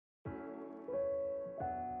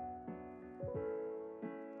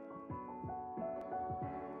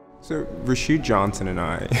So Rashid Johnson and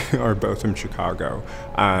I are both from Chicago.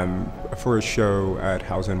 For a show at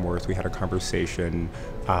House and Worth, we had a conversation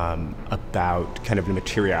about kind of the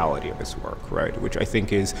materiality of his work, right? Which I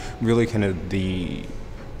think is really kind of the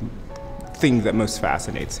thing that most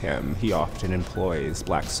fascinates him. He often employs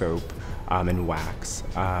black soap and wax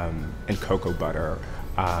and cocoa butter,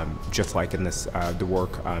 just like in this the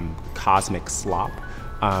work Cosmic Slop.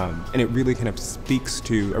 And it really kind of speaks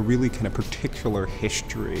to a really kind of particular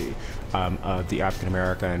history of the African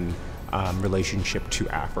American relationship to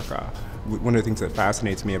Africa. One of the things that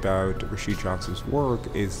fascinates me about Rashid Johnson's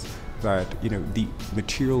work is that the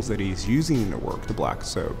materials that he's using in the work, the black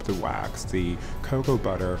soap, the wax, the cocoa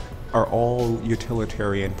butter, are all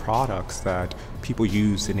utilitarian products that people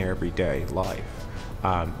use in everyday life.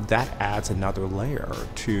 That adds another layer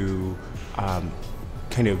to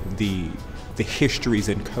kind of the histories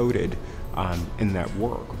encoded in that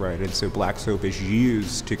work, right? And so black soap is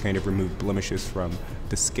used to kind of remove blemishes from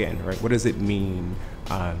the skin, right? What does it mean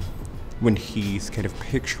when he's kind of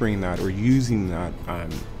picturing that or using that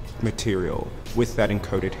material with that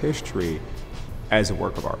encoded history as a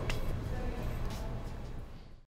work of art?